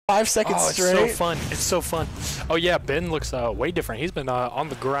5 seconds straight. It's so fun. It's so fun. Oh yeah, Ben looks way different. He's been on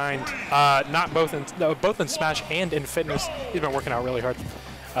the grind, both in Smash and in fitness. He's been working out really hard.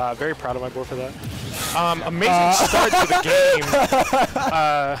 Very proud of my boy for that. Amazing start to the game.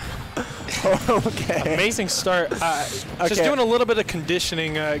 Okay. Amazing start. Just doing a little bit of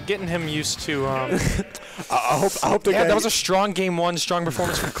conditioning, getting him used to. I hope. Yeah, that was a strong game one, strong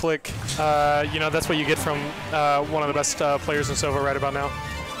performance from Clique. You know, that's what you get from one of the best players in Sova right about now.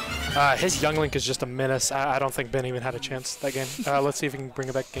 His Young Link is just a menace. I don't think Ben even had a chance that game. Let's see if he can bring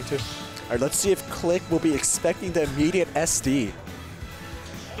it back game 2. All right, let's see if Clique will be expecting the immediate SD.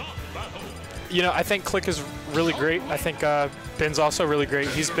 You know, I think Clique is really great. I think Ben's also really great.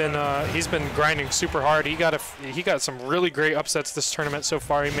 He's been grinding super hard. He got some really great upsets this tournament so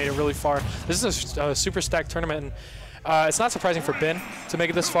far. He made it really far. This is a super stacked tournament, and it's not surprising for Ben to make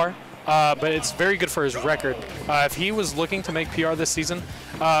it this far. But it's very good for his record. If he was looking to make PR this season,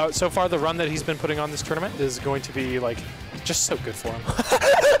 so far the run that he's been putting on this tournament is going to be like just so good for him.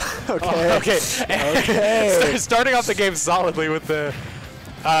 Okay. Okay. Starting off the game solidly with the.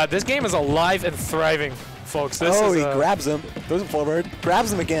 This game is alive and thriving, folks. This is, he grabs him, goes forward,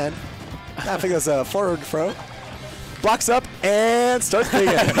 grabs him again. I think that's a forward throw. Blocks up and starts digging.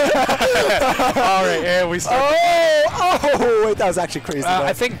 All right, and we start. Oh, wait, that was actually crazy.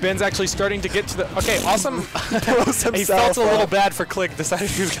 I think Ben's actually starting to get to the. Okay, awesome. He felt a little bad for Clique. Decided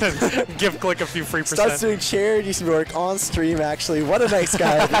he was gonna give Clique a few free percent. Starts doing charity work on stream. Actually, what a nice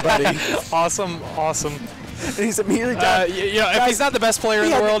guy, everybody. Awesome. And he's immediately down. If he's not the best player in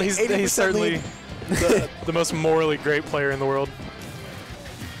the world, he's certainly the most morally great player in the world.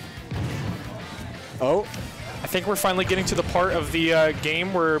 Oh. I think we're finally getting to the part of the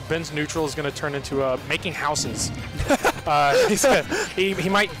game where Ben's neutral is going to turn into making houses. He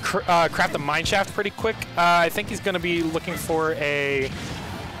might craft the mine shaft pretty quick. I think he's going to be looking for a.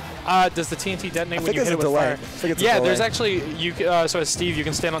 Does the TNT detonate when you hit it with fire? Yeah, there's actually so as Steve, you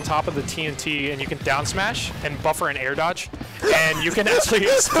can stand on top of the TNT and you can down smash and buffer an air dodge, and you can actually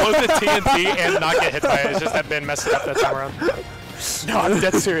explode the TNT and not get hit by it. It's just that Ben messed it up that time around. No, I'm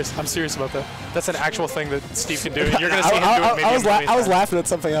dead serious. I'm serious about that. That's an actual thing that Steve can do. You're gonna see him do it maybe. I was laughing at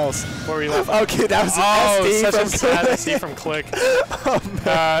something else. What were you laughing at? Okay, that was SD such a sad SD from Clique.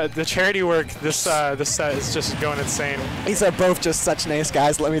 The charity work this set is just going insane. These are both just such nice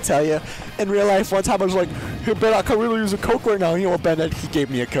guys, let me tell you. In real life, one time I was like, "Hey Ben, I could really use a Coke right now." You know what Ben did? He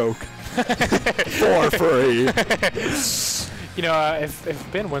gave me a Coke for free. You know,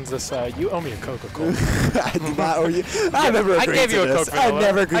 if Ben wins this, you owe me a Coca-Cola. I do not owe you. I never agreed gave you to a this. Coke vanilla. I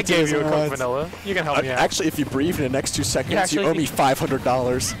never agreed I gave to you a this Coke once. vanilla. You can help me out. Actually, if you breathe in the next 2 seconds, you owe me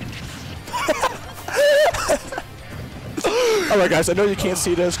 $500. Alright guys, I know you can't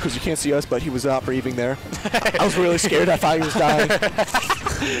see this because you can't see us, but he was not breathing there. I was really scared. I thought he was dying.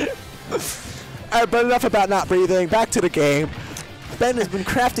 Alright, but enough about not breathing. Back to the game. Ben has been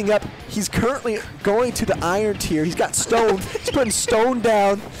crafting up. He's currently going to the iron tier. He's got stone. He's putting stone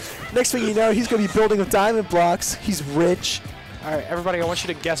down. Next thing you know, he's going to be building with diamond blocks. He's rich. All right, everybody, I want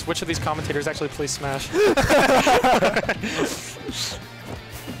you to guess which of these commentators actually plays Smash.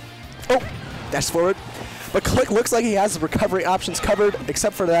 Oh, dash forward. But Clique looks like he has the recovery options covered,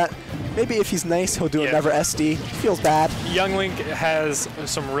 except for that. Maybe if he's nice, he'll do another SD. He feels bad. Young Link has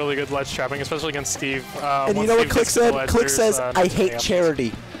some really good ledge trapping, especially against Steve. And you know what Clique said? Clique says, I hate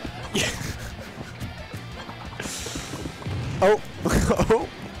charity. Yeah. Oh. Oh.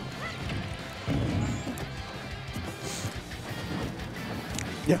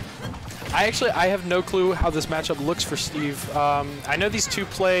 Yeah. I have no clue how this matchup looks for Steve. I know these two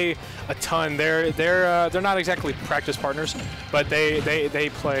play a ton. They're not exactly practice partners, but they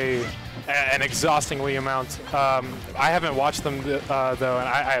play an exhaustingly amount. I haven't watched them though, and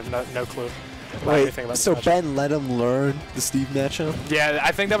I have no clue. Wait, so Ben let him learn the Steve matchup? Yeah,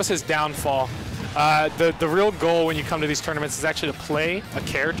 I think that was his downfall. The real goal when you come to these tournaments is actually to play a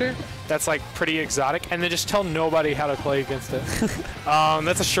character that's like pretty exotic and then just tell nobody how to play against it.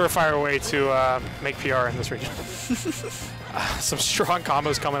 That's a surefire way to make PR in this region. Some strong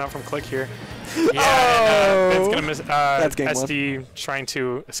combos coming out from Clique here. Yeah, Ben's gonna miss SD trying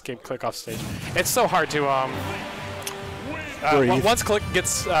to escape Clique off stage. It's so hard to once Clique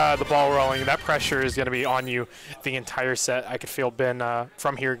gets the ball rolling, that pressure is going to be on you the entire set. I could feel Ben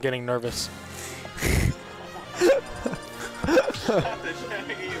from here getting nervous.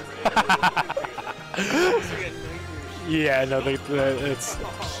 Yeah, no,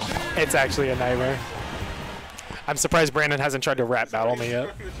 it's actually a nightmare. I'm surprised Brandon hasn't tried to rap battle me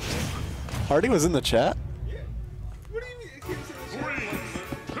yet. Hardy was in the chat.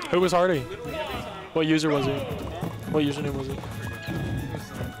 Who was Hardy? What user was he? What username was he?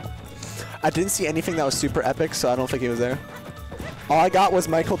 I didn't see anything that was super epic, so I don't think he was there. All I got was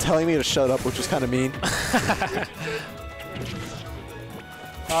Michael telling me to shut up, which was kind of mean.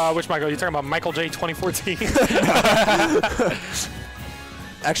 Which Michael? You're talking about Michael J 2014?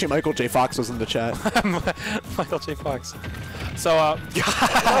 Actually, Michael J. Fox was in the chat. Michael J. Fox. So, we've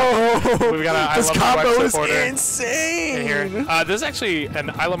got an I Love My Wife supporter. This combo is insane! In here. This is actually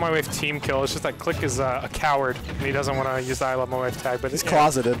an I Love My Wife team kill. It's just that Clique is a coward, and he doesn't want to use the I Love My Wife tag. But he's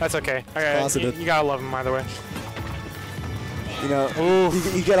closeted. That's okay. Closeted. You gotta love him either way. You know,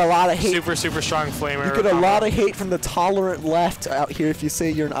 you get a lot of hate. Super strong flamer. You get a lot of hate from the tolerant left out here if you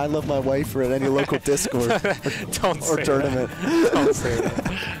say you're an I Love My Wife or at any local Discord or tournament. Don't say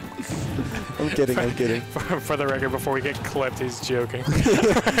that. I'm kidding, I'm kidding. For the record, before we get clipped, he's joking. Before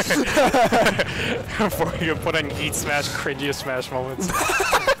we can put on Eat Smash, cringiest Smash moments.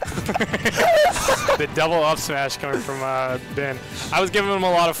 The double up smash coming from Ben. I was giving him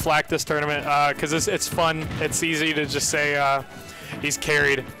a lot of flack this tournament because it's fun. It's easy to just say he's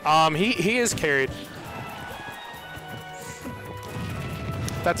carried. He is carried.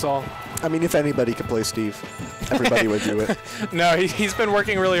 That's all. I mean, if anybody could play Steve, everybody would do it. No, he's been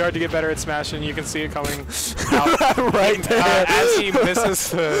working really hard to get better at Smash, and you can see it coming out. Right there. As he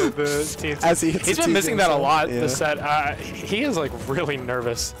misses the TNT. As he's been missing that a lot this set. He is like really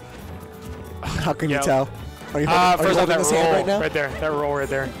nervous. How can you tell? Are you holding his hand right now? Right there. That roll right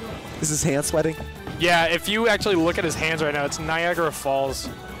there. Is his hand sweating? Yeah, if you actually look at his hands right now, it's Niagara Falls.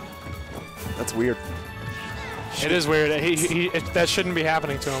 That's weird. It is weird. That shouldn't be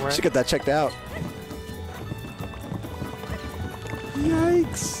happening to him, right? Should get that checked out.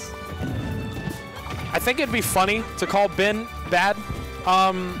 Yikes. I think it'd be funny to call Ben bad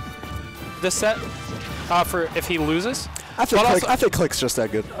this set for if he loses. I think Clique's just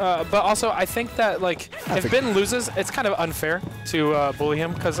that good. But also, I think that like if Ben loses, it's kind of unfair to bully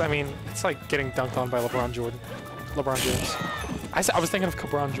him because I mean it's like getting dunked on by LeBron James. I was thinking of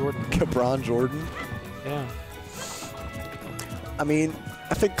Cabron Jordan. Cabron Jordan. Yeah. I mean,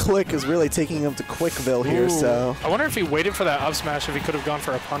 I think Clique is really taking him to Quickville here, so. I wonder if he waited for that up smash, if he could have gone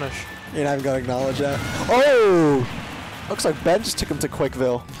for a punish. You're not even going to acknowledge that. Oh! Looks like Ben just took him to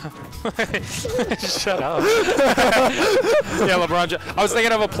Quickville. Shut up. Yeah, LeBron. I was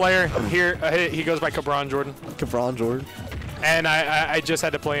thinking of a player here. He goes by Cabron Jordan. Cabron Jordan. And I just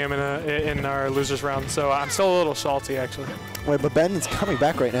had to play him in our losers round, so I'm still a little salty, actually. Wait, but Ben is coming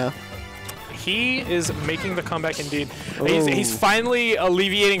back right now. He is making the comeback indeed. He's finally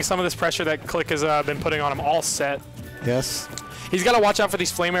alleviating some of this pressure that Clique has been putting on him all set. Yes. He's got to watch out for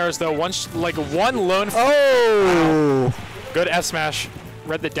these flame arrows though. One lone. Oh! Wow. Good F smash.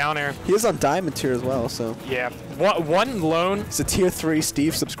 Read the down air. He is on Diamond tier as well, so. Yeah. One lone. He's a tier 3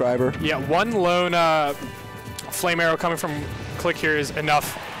 Steve subscriber. Yeah. One lone flame arrow coming from Clique here is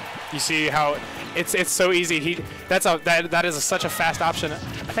enough. You see how it's so easy. That is such a fast option.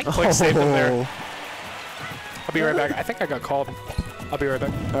 I think Clique saved him there. I'll be right back. I think I got called. I'll be right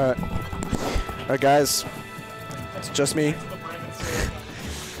back. All right, guys. It's just me.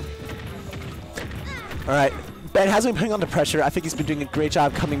 All right. Ben hasn't been putting on the pressure. I think he's been doing a great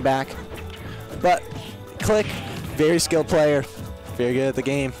job coming back. But Clique, very skilled player, very good at the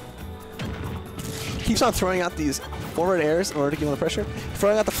game. Keeps on throwing out these forward airs in order to give him the pressure.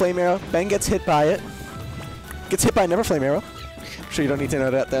 Throwing out the flame arrow. Ben gets hit by it. Gets hit by another flame arrow. I'm sure you don't need to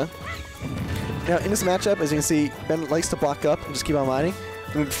know that though. Now in this matchup, as you can see, Ben likes to block up and just keep on mining.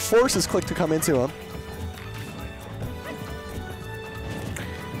 And it forces Clique to come into him.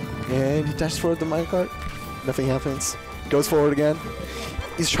 And he dashes forward the minecart. Nothing happens. Goes forward again.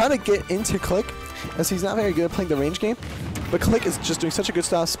 He's trying to get into Clique, as he's not very good at playing the range game. But Clique is just doing such a good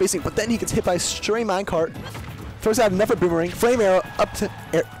style of spacing. But then he gets hit by a stray minecart. Throws out another boomerang. Flame arrow up to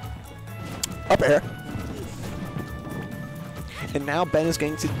air. Up air. And now Ben is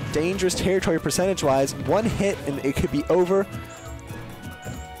getting to dangerous territory percentage-wise. One hit and it could be over.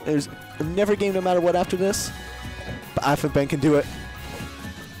 There's never a game no matter what after this. But I think Ben can do it.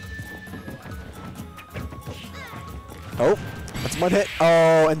 Oh, that's one hit.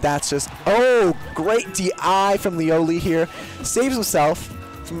 Oh, and that's just, oh, great DI from leolee here. Saves himself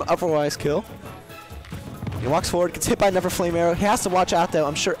from an otherwise kill. He walks forward, gets hit by another flame arrow. He has to watch out though.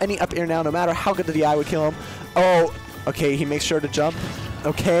 I'm sure any up air now, no matter how good the DI would kill him. Oh, okay, he makes sure to jump.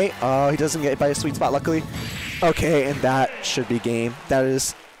 Okay, oh, he doesn't get hit by a sweet spot, luckily. Okay, and that should be game. That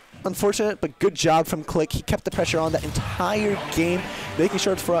is unfortunate, but good job from Clique. He kept the pressure on that entire game, making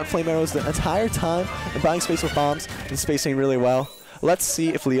sure to throw out flame arrows the entire time and buying space with bombs and spacing really well. Let's see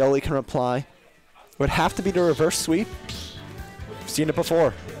if leolee can reply. Would have to be the reverse sweep. Seen it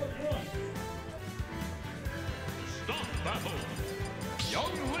before.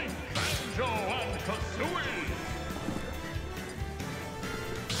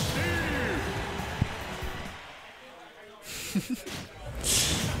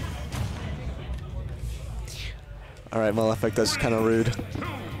 All right, Malefic, that's kind of rude.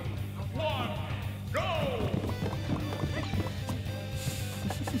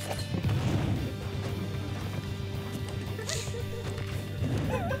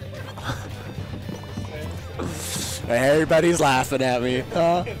 Everybody's laughing at me.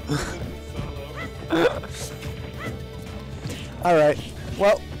 All right.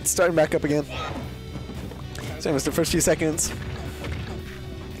 Well, starting back up again. Same as the first few seconds.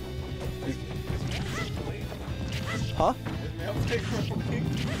 Huh?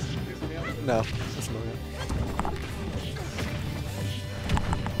 No.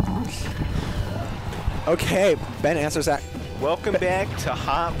 Okay, Ben answers that. Welcome back to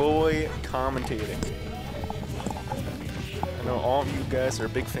Hot Boy commentating. I know all of you guys are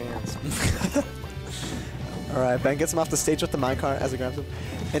big fans. All right, Ben gets him off the stage with the minecart as he grabs him.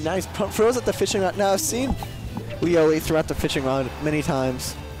 And now he's throws at the fishing rod. Now, I've seen leolee throw at the fishing rod many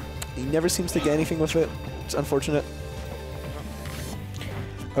times. He never seems to get anything with it. It's unfortunate.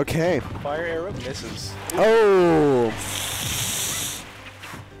 Okay. Fire arrow misses. Oh!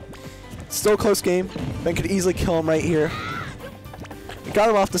 Still a close game. Ben could easily kill him right here. He got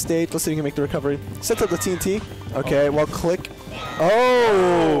him off the stage. Let's see if he can make the recovery. Sets up the TNT. Okay, well, Clique.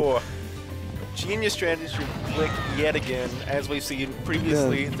 Oh! Genius strategy from Clique yet again, as we've seen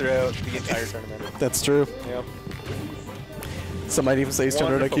previously throughout the entire tournament. That's true. Yep. Some might even say he's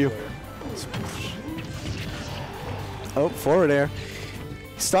turned IQ. Oh, forward air.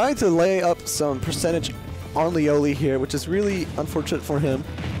 Starting to lay up some percentage on leolee here, which is really unfortunate for him.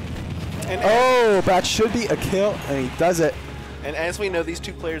 And oh, that should be a kill, and he does it. And as we know, these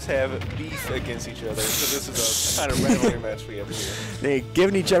two players have beef against each other, so this is a kind of rivalry match we have here. They're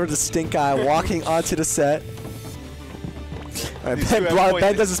giving each other the stink eye, walking onto the set. All right,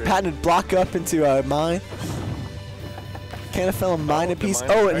 Ben does his patented block up into a mine. Kind of fell a mine in piece.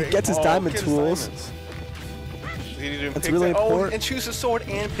 Oh, and he gets his diamond tools. That's really important. Oh, and choose a sword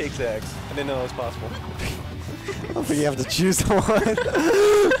and pickaxe. I didn't know that was possible. I don't think you have to choose one.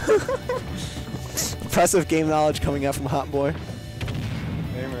 Impressive game knowledge coming out from Hot Boy.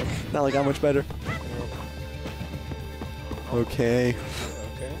 Amen. Not like how much better. Okay.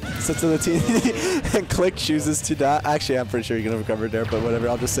 Sits to the team and Clique chooses to die. Actually, I'm pretty sure you're gonna recover there, but whatever.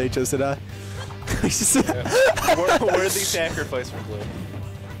 I'll just say chose to die. Worthy sacrifice from Clique.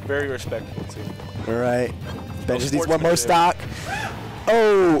 Very respectable too. All right. Ben just needs one more stock.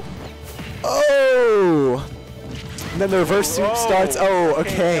 Oh. Oh. And then the reverse sweep starts. Oh,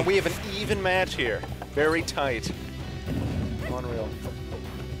 okay. And we have an even match here. Very tight. Unreal.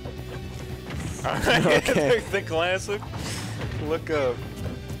 All right. Okay. the classic. Look up.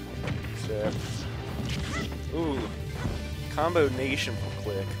 Chef. Ooh. Combo nation for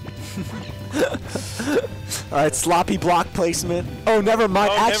Clique. All right, sloppy block placement. Oh, never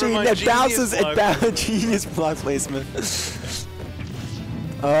mind. Oh, actually, never mind. it bounces. It bounces. Genius block placement.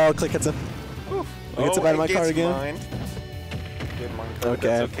 Oh, Clique hits him. He gets him out of my card again. Okay.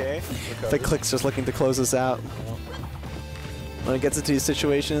 That's okay. I think Clique's just looking to close this out. When it gets into these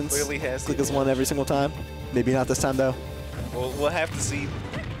situations, Clique has won every single time. Maybe not this time, though. Well, we'll have to see.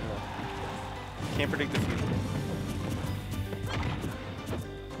 Can't predict the future.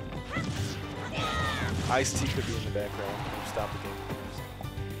 Ice-T could be in the background. Stop the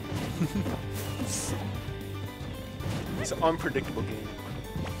game. It's an unpredictable game.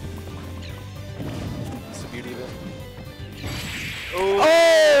 That's the beauty of it. Oh!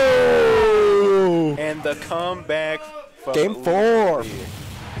 And the comeback from Game 4.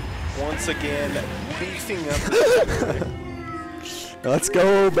 Once again, beefing up. Let's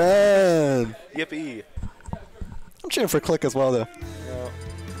go, Ben. Yippee. I'm cheering for Clique as well, though.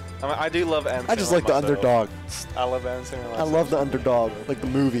 I mean, I do love Adam Sandler. I just like the underdog. I love Adam Sandler. I love the underdog, like the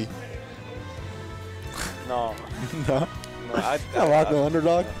movie. No. No? No, I like the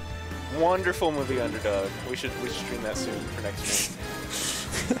underdog. Wonderful movie, Underdog. We should stream that soon for next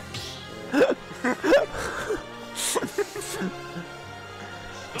week.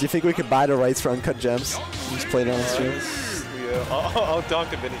 Do you think we could buy the rights for Uncut Gems? Just play it on the stream. Yeah, I'll talk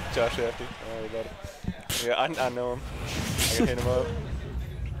to Josh after. Don't worry about it. Yeah, I know him. I can hit him up.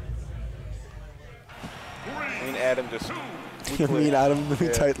 Me and Adam just. Me and Adam, let me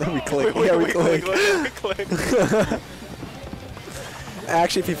Clique. Yeah, we click.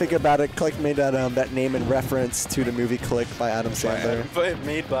 Actually, if you think about it, Clique made that name in reference to the movie Clique by Adam Sandler. But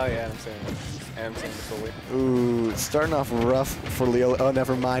made by Adam Sandler. Adam Sandler fully. Ooh, starting off rough for Leo. Oh,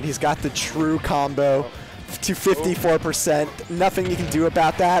 never mind. He's got the true combo to 54%. Nothing you can do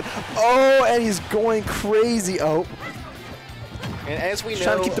about that. Oh, and he's going crazy. Oh. And as we know,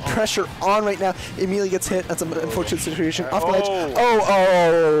 trying to keep the pressure on right now. Immediately gets hit. That's an unfortunate situation. Off the ledge.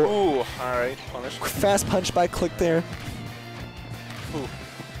 Oh. Ooh, all right. Punish. Fast punch by Clique there. Ooh.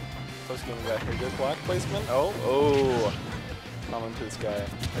 Close game back here. Good block placement. Oh. I'm into this guy.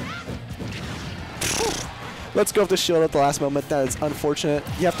 Let's go with the shield at the last moment. That is unfortunate.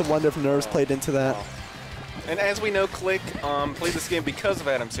 You have to wonder if nerves played into that. And as we know, Clique played this game because of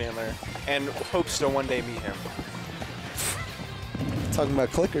Adam Sandler and hopes to one day meet him. Talking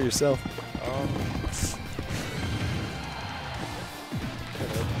about Clique or yourself?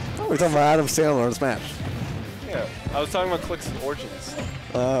 We're talking about Adam Sandler in Smash. Yeah, I was talking about Clique's origins.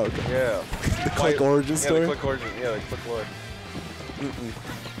 Oh, okay. Yeah. The Clique origin story? Yeah, the Clique origin. Yeah, the Clique lore.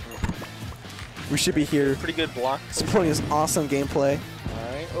 We should be here. Pretty good block. Supporting his awesome gameplay.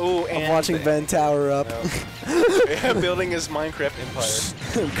 Alright. Oh, and I'm watching Ben tower up. No. Yeah, building his Minecraft empire.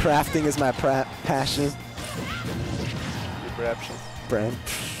 Crafting is my passion. Your braption. Brand.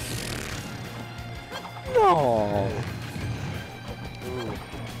 No. Ooh.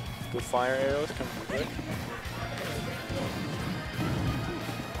 Good fire arrows coming from good.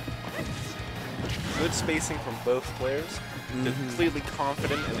 Good spacing from both players. Completely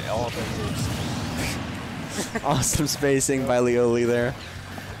confident in all of their moves. Awesome spacing by leolee there.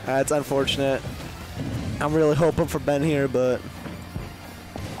 That's unfortunate. I'm really hoping for Ben here, but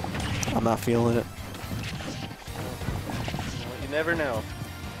I'm not feeling it. Well, you never know.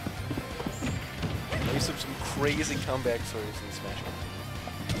 Maybe some crazy comeback stories in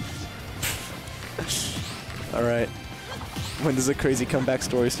Smash. All right. When does a crazy comeback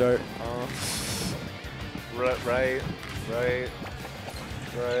story start? Right. I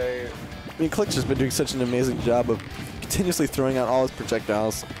mean, Clique's just been doing such an amazing job of continuously throwing out all his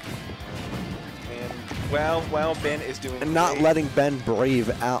projectiles. And while Ben is doing and not letting Ben brave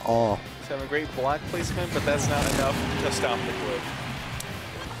at all. He's having great block placement, but that's not enough to stop the Clique.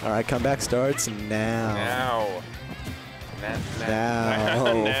 All right, comeback starts now. Now.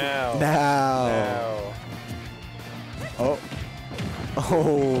 Oh.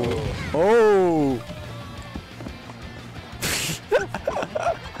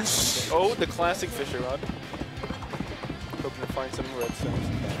 Oh, the classic Fisher Rod. Hoping to find some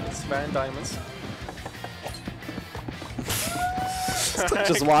redstones. And diamonds.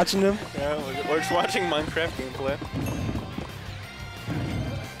 Just watching him? Yeah, we're just watching Minecraft gameplay.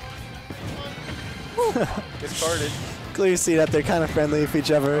 Discarded. Clearly see that they're kind of friendly with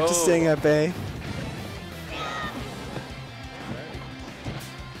each other, just staying at bay.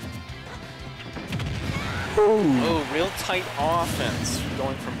 Oh, real tight offense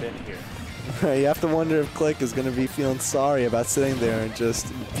going from Ben here. You have to wonder if Clique is going to be feeling sorry about sitting there and just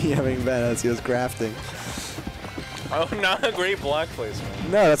DMing Ben as he was crafting. Oh, not a great block placement.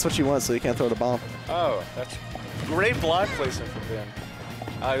 No, that's what you want, so you can't throw the bomb. Oh, that's great block placement from Ben.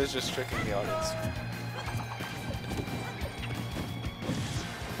 I was just tricking the audience.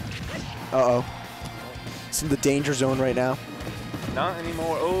 Uh-oh. It's in the danger zone right now. Not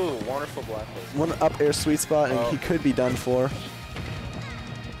anymore. Oh, wonderful block placement. One up air sweet spot, and he could be done for.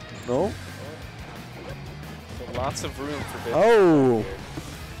 No? So lots of room for Ben. Oh!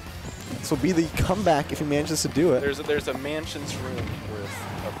 This will be the comeback if he manages to do it. There's a mansion's room worth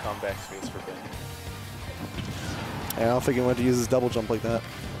of comeback space for Ben. I don't think he wanted to use his double jump like that.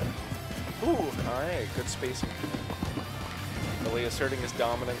 Ooh, alright, good spacing. Really asserting his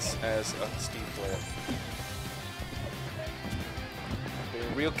dominance as a Steve player.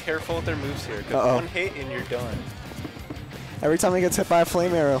 Being real careful with their moves here, because one hit and you're done. Every time he gets hit by a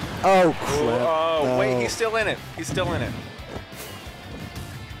flame arrow. Oh, crap. Oh, no. Wait, he's still in it. He's still in it.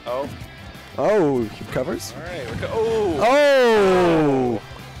 Oh. Oh, he recovers? Alright, oh! Oh!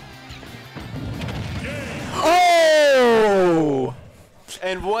 Oh!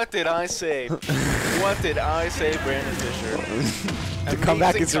 And what did I say? What did I say, Brandon Fisher? The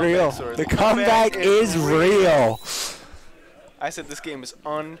comeback is real. The comeback is real. I said this game is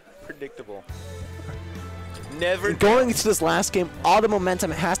unpredictable. Never. Going into this last game, all the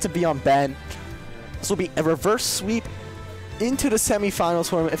momentum has to be on Ben. This will be a reverse sweep into the semifinals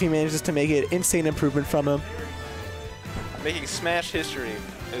for him if he manages to make it. Insane improvement from him. Making Smash history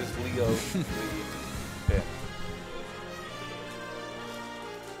is Leo. Ben.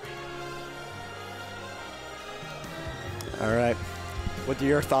 All right. What are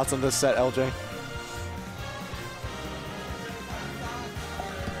your thoughts on this set, LJ?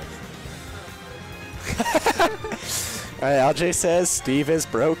 All right, LJ says Steve is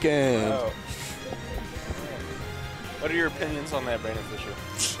broken. Oh. What are your opinions on that, Brandon Fisher?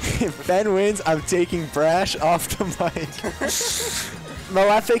 If Ben wins, I'm taking Brash off the mic.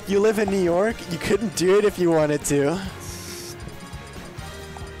 Malefic, you live in New York. You couldn't do it if you wanted to.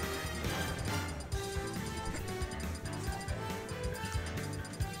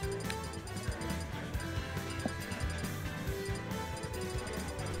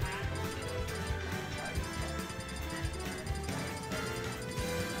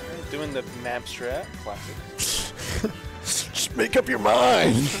 Doing the map strat, classic. Just make up your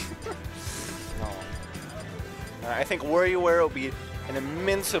mind. I think WarioWare will be an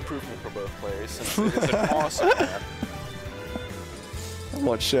immense improvement for both players since it is an awesome map. I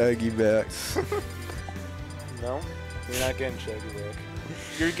want Shaggy back. No, you're not getting Shaggy back.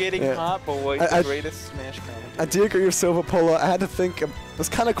 You're getting Hot Boy, the greatest Smash commentator. I do agree with Silva Polo. I had to think it was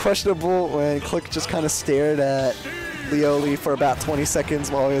kind of questionable when Clique just kind of stared at leolee for about 20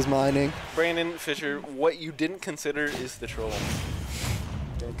 seconds while he was mining. Brandon Fisher, what you didn't consider is the troll.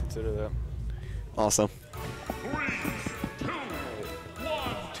 Didn't consider that. Awesome.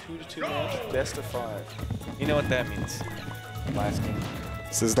 2-2 match, best of 5. You know what that means. Last game.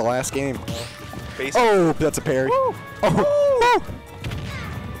 This is the last game. Well, oh, that's a parry. Woo! Oh,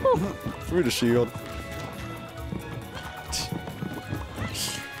 woo! Through the shield.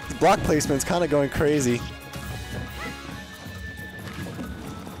 The block placement's kind of going crazy.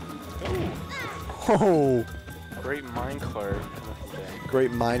 Oh! Great mind card.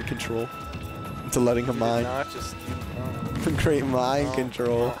 Great mind control. Into letting him mine. Not just Great mind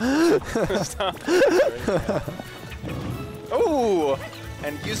control. Oh!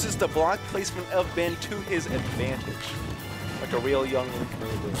 And uses the block placement of Ben to his advantage. Like a real young Link may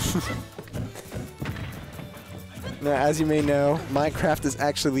do. Now, as you may know, Minecraft is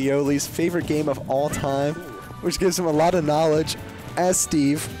actually leolee's favorite game of all time, which gives him a lot of knowledge as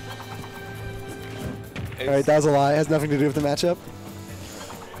Steve. Alright, that was a lie. It has nothing to do with the matchup.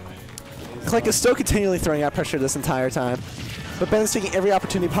 Clique is still continually throwing out pressure this entire time, but Ben is taking every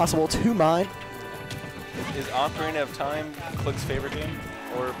opportunity possible to mine. Is Ocarina of Time Clique's favorite game?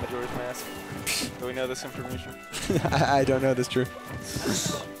 Or Majora's Mask? Do we know this information? I don't know this true.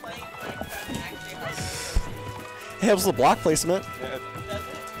 It helps the block placement.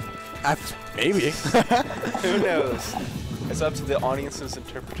 Yeah. Maybe. Who knows? It's up to the audience's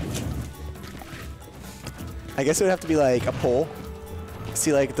interpretation. I guess it would have to be like a poll.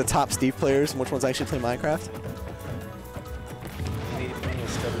 See like the top Steve players and which ones actually play Minecraft. We need a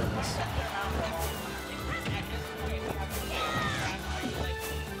study on this.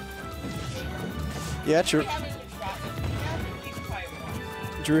 Yeah, true.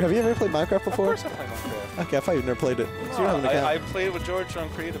 Drew, have you ever played Minecraft before? Of course I play Minecraft. Okay, I thought you've never played it. So you don't have an account. I played with George on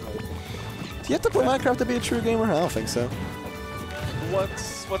creative mode. Do you have to play Minecraft to be a true gamer? I don't think so.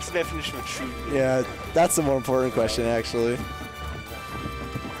 What's the definition of true gamer? Yeah, that's the more important question, actually.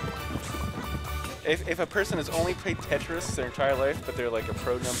 If a person has only played Tetris their entire life, but they're like a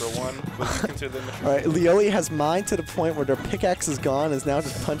pro #1, would you consider them a true Alright, gamer? leolee has mined to the point where their pickaxe is gone and is now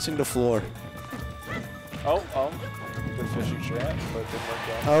just punching the floor. Oh. Good fishy trap, but didn't work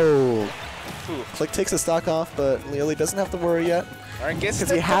out. Oh. Ooh. Clique takes the stock off, but leolee doesn't have to worry yet. Alright, guess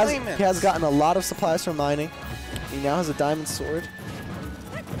Because he has gotten a lot of supplies from mining. He now has a diamond sword.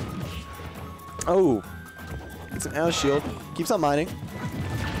 Oh. Gets an out shield. Keeps on mining.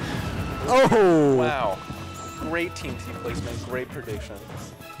 Oh! Wow. Great team placement, great predictions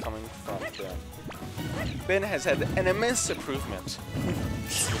coming from Ben. Ben has had an immense improvement.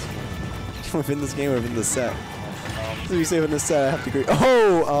 Within this game or within this set? So you say within this set, I have to agree.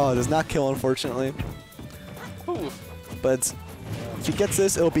 Oh, does not kill, unfortunately. Ooh. But if he gets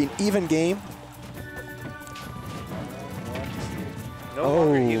this, it'll be an even game. No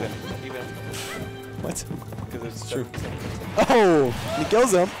longer even. What? Because it's True. 7. Oh! He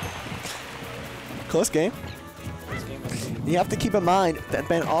kills him. Close game. This game is You have to keep in mind that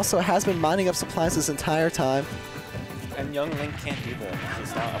Ben also has been mining up supplies this entire time. and young Link can't do that because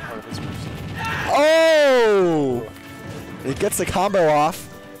it's not a part of his routine. Oh! He gets the combo off.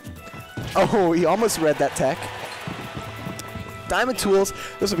 Oh, he almost read that tech. Diamond tools.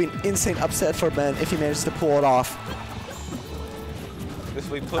 This would be an insane upset for Ben if he manages to pull it off.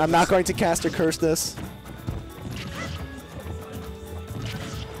 I'm not going to cast or curse this.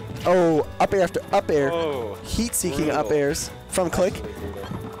 Oh, up air after up air. Oh, Heat-seeking up airs from Clique.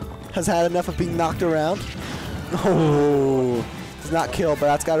 Has had enough of being knocked around. Oh, does not kill, but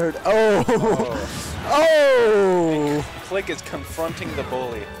that's got hurt. Oh, oh! Clique is confronting the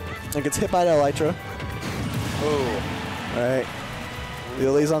bully. And gets hit by the elytra. Oh. All right.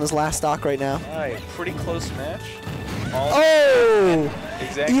 leolee's on his last stock right now. All right, pretty close match. Oh!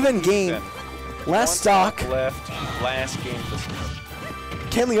 Exactly. Even game. Last stock. Left. Last game.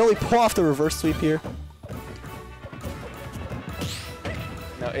 Can leolee pull off the reverse sweep here?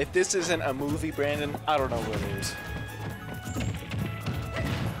 Now, if this isn't a movie, Brandon, I don't know what it is.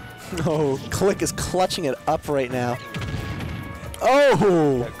 Oh, Clique is clutching it up right now.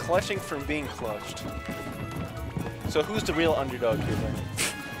 Oh! Yeah, clutching from being clutched. So who's the real underdog here, Brandon?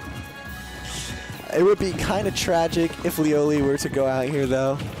 It would be kind of tragic if leolee were to go out here,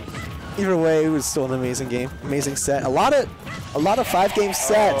 though. Either way, it was still an amazing game, amazing set. A lot of 5-game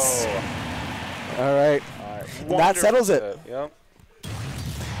sets. Oh. All right, that settles it. Yep.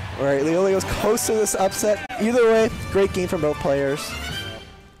 All right, leolee was close to this upset. Either way, great game from both players.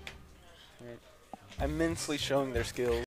 Immensely showing their skills.